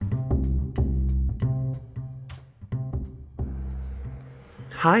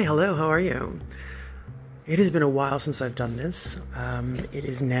Hi, hello, how are you? It has been a while since I've done this. It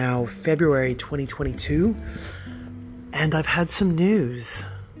is now February 2022, and I've had some news.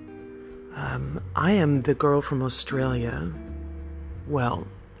 I am the girl from Australia. Well,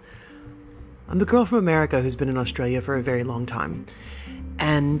 I'm the girl from America who's been in Australia for a very long time.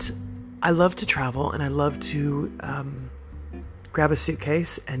 And I love to travel, and I love to grab a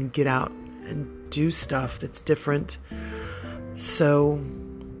suitcase and get out and do stuff that's different. So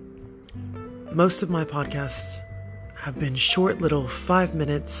most of my podcasts have been short little 5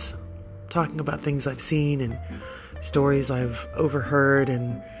 minutes talking about things I've seen and stories I've overheard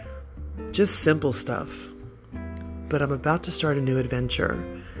and just simple stuff. But I'm about to start a new adventure,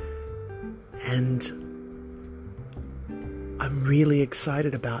 and I'm really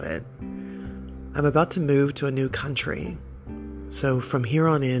excited about it. I'm about to move to a new country. So from here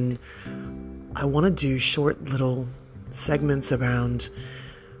on in, I want to do short little segments around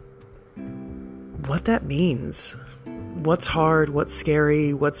what that means. What's hard, what's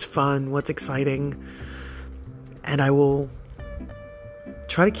scary, what's fun, what's exciting. And I will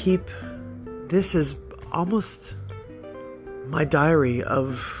try to keep this as almost my diary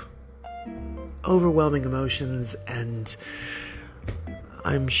of overwhelming emotions and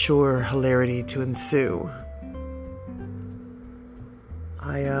I'm sure hilarity to ensue.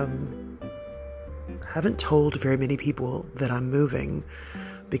 I haven't told very many people that I'm moving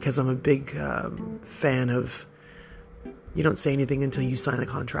because I'm a big fan of you don't say anything until you sign the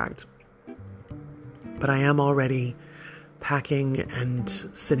contract. But I am already packing and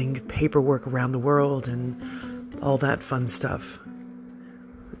sending paperwork around the world and all that fun stuff.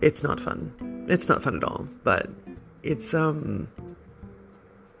 It's not fun. It's not fun at all, but it's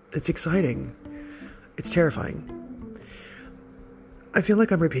exciting. It's terrifying. I feel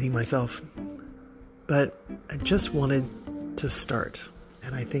like I'm repeating myself, but I just wanted to start.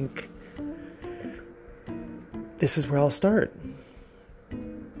 And I think this is where I'll start.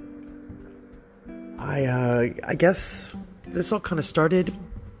 I guess this all kind of started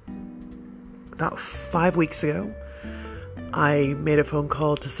about 5 weeks ago. I made a phone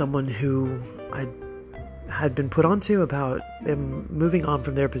call to someone who I had been put onto about them moving on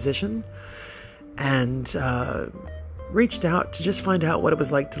from their position, and reached out to just find out what it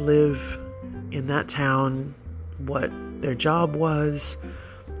was like to live in that town, what their job was,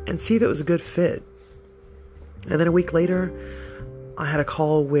 and see if it was a good fit. And then a week later, I had a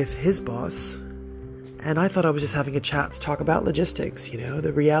call with his boss, and I thought I was just having a chat to talk about logistics,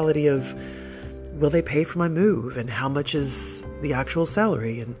 the reality of will they pay for my move and how much is the actual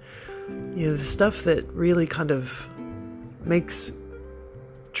salary, and the stuff that really kind of makes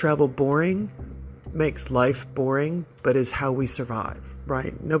travel boring, makes life boring, but is how we survive,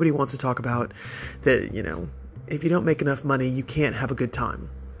 right? Nobody wants to talk about that, if you don't make enough money, you can't have a good time.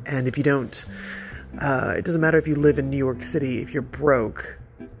 And if you don't, it doesn't matter if you live in New York City, if you're broke,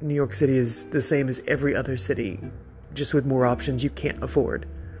 New York City is the same as every other city, just with more options you can't afford.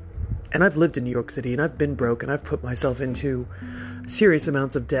 And I've lived in New York City, and I've been broke, and I've put myself into serious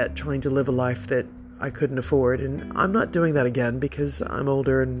amounts of debt trying to live a life that I couldn't afford. And I'm not doing that again because I'm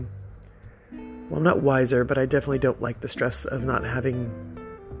older and, well, I'm not wiser, but I definitely don't like the stress of not having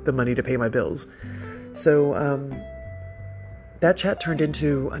the money to pay my bills. So that chat turned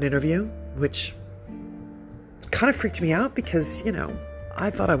into an interview, which kind of freaked me out because, I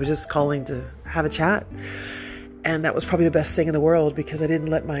thought I was just calling to have a chat. And that was probably the best thing in the world because I didn't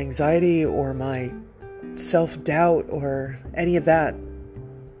let my anxiety or my self-doubt or any of that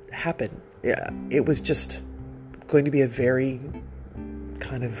happen. Yeah, it was just going to be a very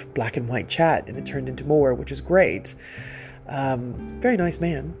kind of black and white chat, and it turned into more, which was great. Very nice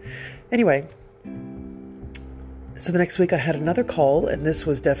man. Anyway, so the next week I had another call, and this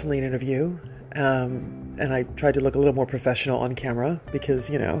was definitely an interview. And I tried to look a little more professional on camera because,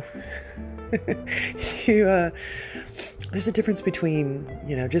 there's a difference between,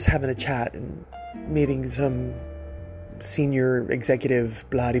 just having a chat and meeting some senior executive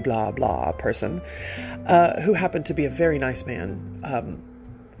blah blah person who happened to be a very nice man.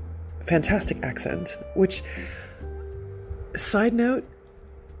 Fantastic accent, which, side note,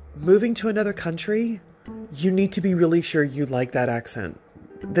 moving to another country, you need to be really sure you like that accent.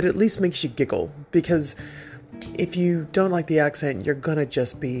 That at least makes you giggle, because if you don't like the accent, you're gonna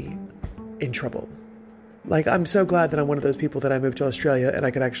just be in trouble. Like, I'm so glad that I'm one of those people that I moved to Australia and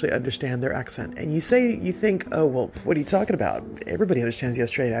I could actually understand their accent. And you think, oh, well, what are you talking about? Everybody understands the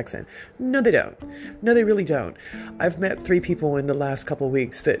Australian accent. No, they don't. No, they really don't. I've met 3 people in the last couple of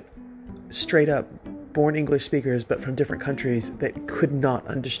weeks that straight up born English speakers, but from different countries, that could not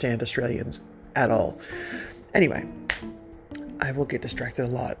understand Australians at all. Anyway, I will get distracted a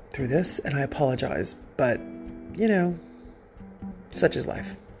lot through this, and I apologize, but, such is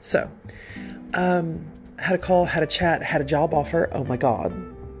life. So, had a call, had a chat, had a job offer. Oh my God.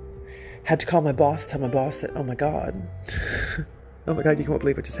 Had to call my boss, tell my boss that, oh my God. Oh my God, you can't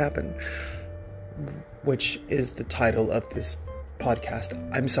believe what just happened. Which is the title of this podcast.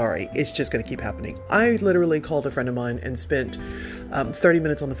 I'm sorry. It's just going to keep happening. I literally called a friend of mine and spent 30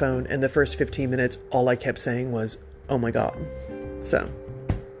 minutes on the phone. And the first 15 minutes, all I kept saying was, oh my God. So,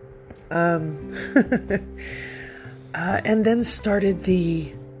 and then started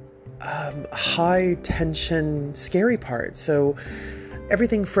the high tension, scary part. So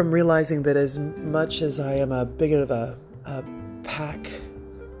everything from realizing that as much as I am a bit of a pack,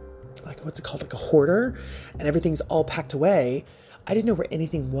 what's it called? Like a hoarder, and everything's all packed away. I didn't know where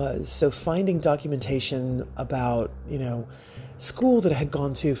anything was. So finding documentation about, school that I had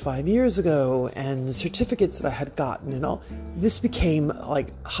gone to 5 years ago and certificates that I had gotten and all, this became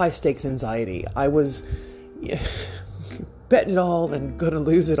like high stakes anxiety. I was betting it all and going to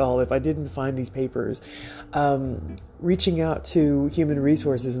lose it all if I didn't find these papers. Reaching out to human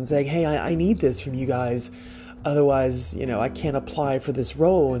resources and saying, hey, I need this from you guys. Otherwise, I can't apply for this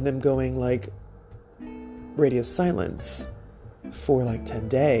role, and them going like radio silence for like 10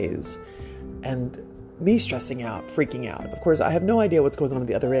 days and me stressing out, freaking out. Of course, I have no idea what's going on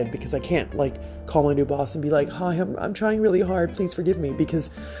the other end because I can't call my new boss and be like, hi, I'm trying really hard. Please forgive me,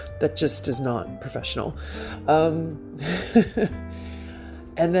 because that just is not professional. And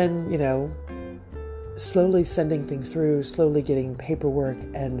then, slowly sending things through, slowly getting paperwork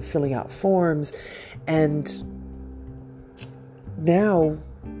and filling out forms, and now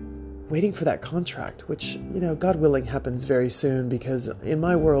waiting for that contract, which, God willing, happens very soon, because in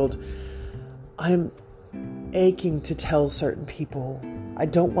my world, I'm aching to tell certain people. I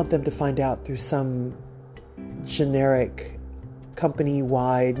don't want them to find out through some generic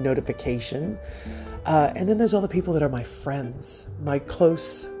company-wide notification. And then there's all the people that are my friends, my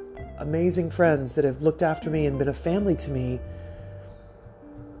close, amazing friends that have looked after me and been a family to me.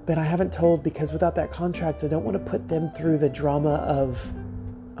 But I haven't told, because without that contract, I don't want to put them through the drama of,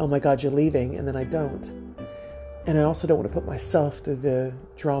 oh my God, you're leaving, and then I don't. And I also don't want to put myself through the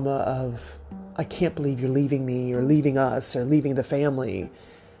drama of, I can't believe you're leaving me, or leaving us, or leaving the family,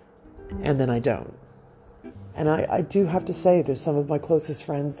 and then I don't. And I do have to say, there's some of my closest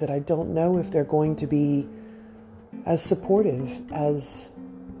friends that I don't know if they're going to be as supportive as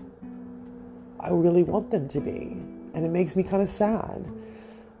I really want them to be. And it makes me kind of sad.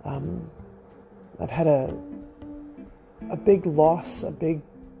 I've had a big loss, a big,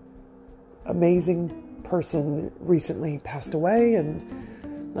 amazing person recently passed away, and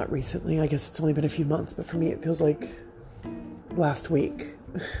not recently, I guess it's only been a few months, but for me it feels like last week.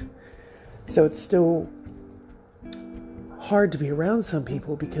 So it's still hard to be around some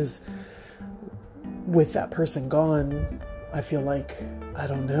people, because with that person gone, I feel like I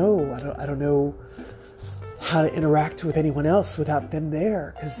don't know how to interact with anyone else without them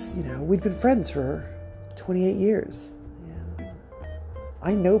there, because we've been friends for 28 years. Yeah.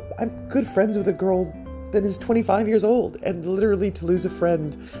 I'm good friends with a girl that is 25 years old, and literally to lose a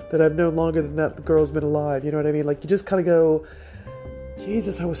friend that I've known longer than that girl's been alive, you know what I mean? You just kind of go,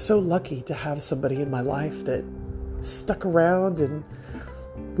 Jesus, I was so lucky to have somebody in my life that stuck around, and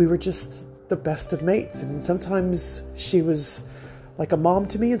we were just the best of mates. And sometimes she was like a mom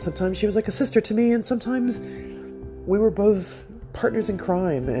to me, and sometimes she was like a sister to me, and sometimes we were both partners in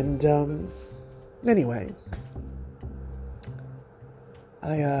crime. And anyway,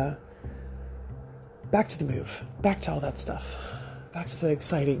 back to the move, back to all that stuff, back to the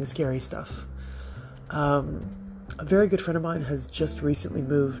exciting, scary stuff. A very good friend of mine has just recently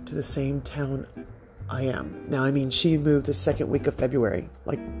moved to the same town I am. Now, she moved the second week of February.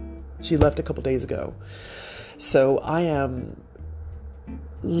 She left a couple days ago. So I am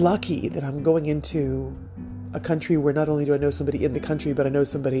lucky that I'm going into a country where not only do I know somebody in the country, but I know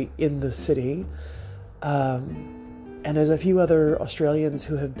somebody in the city. And there's a few other Australians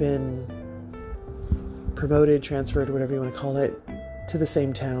who have been promoted, transferred, whatever you want to call it, to the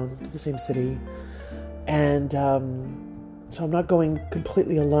same town, to the same city. And so I'm not going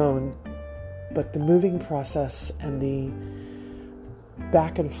completely alone, but the moving process and the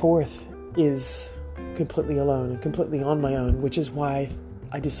back and forth is completely alone and completely on my own, which is why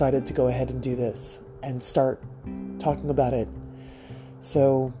I decided to go ahead and do this and start talking about it.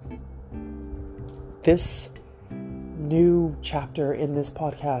 So this new chapter in this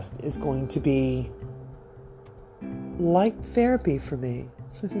podcast is going to be like therapy for me.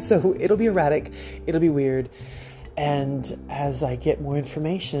 So it'll be erratic, it'll be weird, and as I get more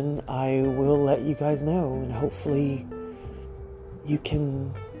information, I will let you guys know, and hopefully you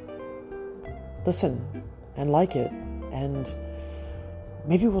can listen and like it, and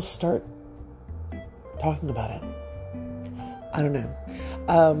maybe we'll start talking about it. I don't know.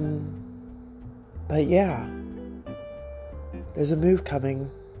 But yeah, there's a move coming,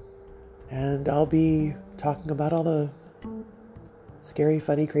 and I'll be talking about all the scary,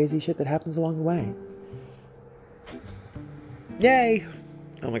 funny, crazy shit that happens along the way. Yay!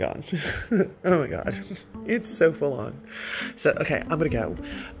 Oh my god. Oh my god. It's so full on. So, okay, I'm gonna go.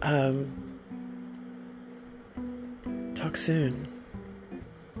 Talk soon.